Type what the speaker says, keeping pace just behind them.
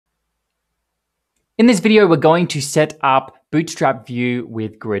In this video, we're going to set up Bootstrap Vue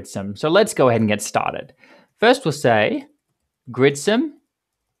with Gridsome. So let's go ahead and get started. First, we'll say Gridsome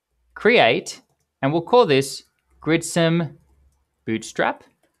create, and we'll call this Gridsome Bootstrap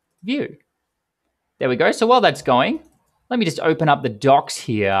Vue. There we go. So while that's going, let me just open up the docs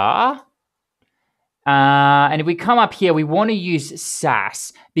here. And if we come up here, we want to use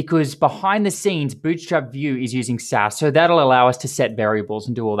Sass because behind the scenes, Bootstrap Vue is using Sass. So that'll allow us to set variables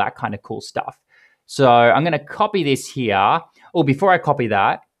and do all that kind of cool stuff. So I'm going to copy this here. Oh, before I copy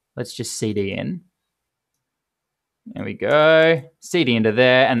that, let's just cd in. There we go. Cd into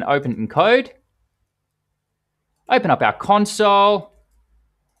there and open it in code. Open up our console.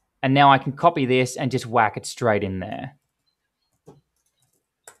 And now I can copy this and just whack it straight in there.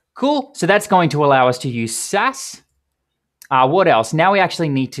 Cool. So that's going to allow us to use Sass. What else? Now we actually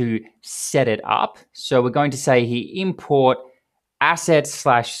need to set it up. So we're going to say here import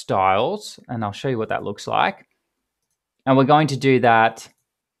assets/styles, and I'll show you what that looks like. And we're going to do that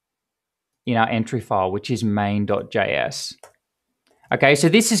in our entry file, which is main.js. Okay, so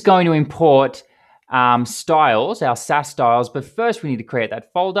this is going to import styles, our Sass styles, but first we need to create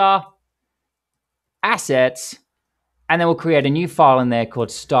that folder, assets, and then we'll create a new file in there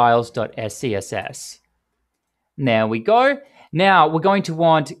called styles.scss. There we go. Now we're going to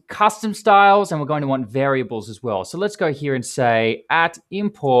want custom styles and we're going to want variables as well. So let's go here and say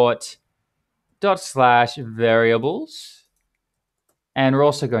 @import./variables. And we're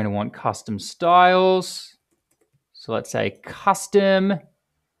also going to want custom styles. So let's say custom.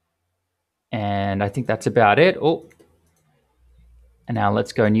 And I think that's about it. Oh, and now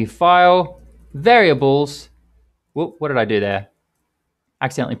let's go new file, variables. Whoop, what did I do there?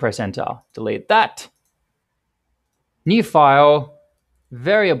 Accidentally press enter, delete that. New file,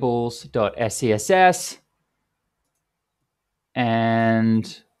 variables.scss.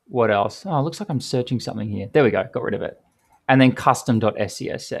 And what else? Oh, it looks like I'm searching something here. There we go, got rid of it. And then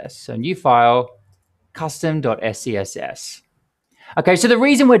custom.scss. So new file, custom.scss. Okay, so the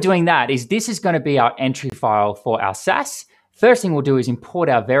reason we're doing that is this is going to be our entry file for our Sass. First thing we'll do is import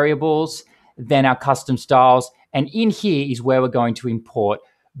our variables, then our custom styles, and in here is where we're going to import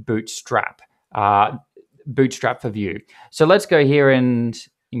Bootstrap, Bootstrap for Vue. So let's go here and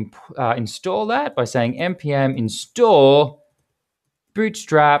install that by saying npm install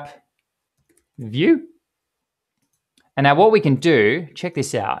Bootstrap Vue. And now what we can do, check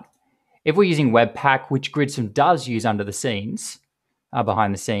this out. If we're using Webpack, which Gridsome does use under the scenes,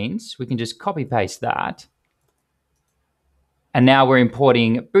 behind the scenes, we can just copy paste that. And now we're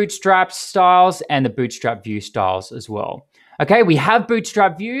importing Bootstrap styles and the Bootstrap Vue styles as well. Okay, we have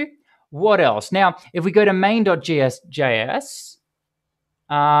Bootstrap Vue. What else? Now, if we go to main.js,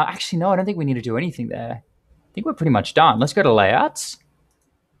 actually, no, I don't think we need to do anything there. I think we're pretty much done. Let's go to layouts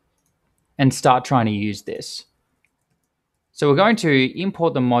and start trying to use this. So we're going to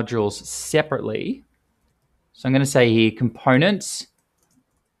import the modules separately. So I'm going to say here components,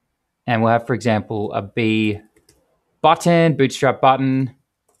 and we'll have, for example, a B button, Bootstrap button.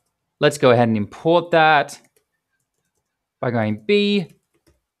 Let's go ahead and import that by going B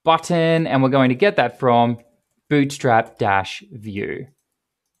button, and we're going to get that from bootstrap-vue.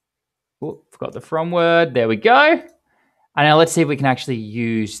 Oh, forgot the from word. There we go. And now let's see if we can actually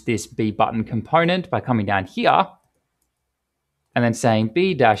use this B button component by coming down here and then saying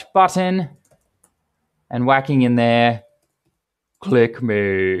B-button and whacking in there, click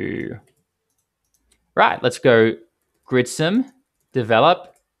me. Right, let's go Gridsome,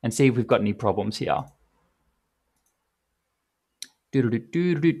 develop, and see if we've got any problems here. Give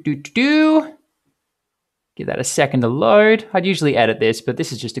that a second to load. I'd usually edit this, but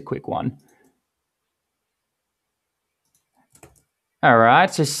this is just a quick one. All right,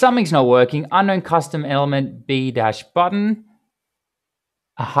 so something's not working. Unknown custom element B-button.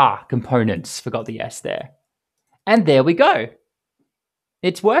 Aha, components, forgot the S there. And there we go.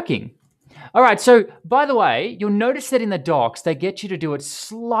 It's working. All right, so by the way, you'll notice that in the docs, they get you to do it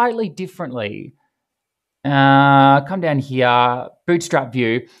slightly differently. Come down here, Bootstrap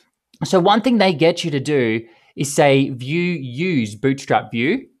Vue. So one thing they get you to do is say Vue use Bootstrap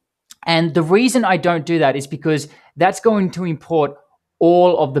Vue. And the reason I don't do that is because that's going to import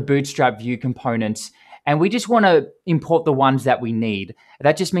all of the Bootstrap Vue components. And we just want to import the ones that we need.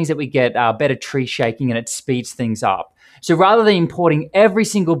 That just means that we get better tree shaking and it speeds things up. So rather than importing every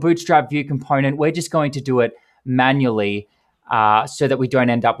single Bootstrap Vue component, we're just going to do it manually so that we don't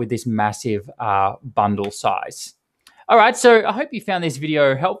end up with this massive bundle size. All right, so I hope you found this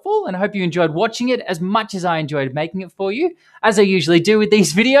video helpful and I hope you enjoyed watching it as much as I enjoyed making it for you, as I usually do with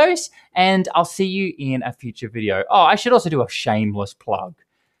these videos, and I'll see you in a future video. Oh, I should also do a shameless plug.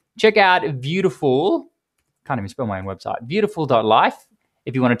 check out Vuetiful. Can't even spell my own website. Vuetiful.life.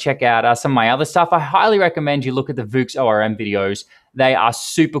 If you want to check out some of my other stuff, I highly recommend you look at the Vux ORM videos. They are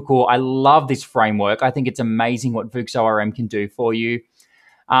super cool. I love this framework. I think it's amazing what Vux ORM can do for you.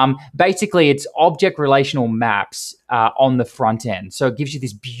 Basically, it's object relational maps on the front end. So it gives you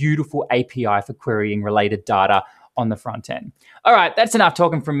this beautiful API for querying related data on the front end. All right, that's enough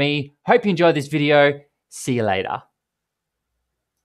talking from me. Hope you enjoyed this video. See you later.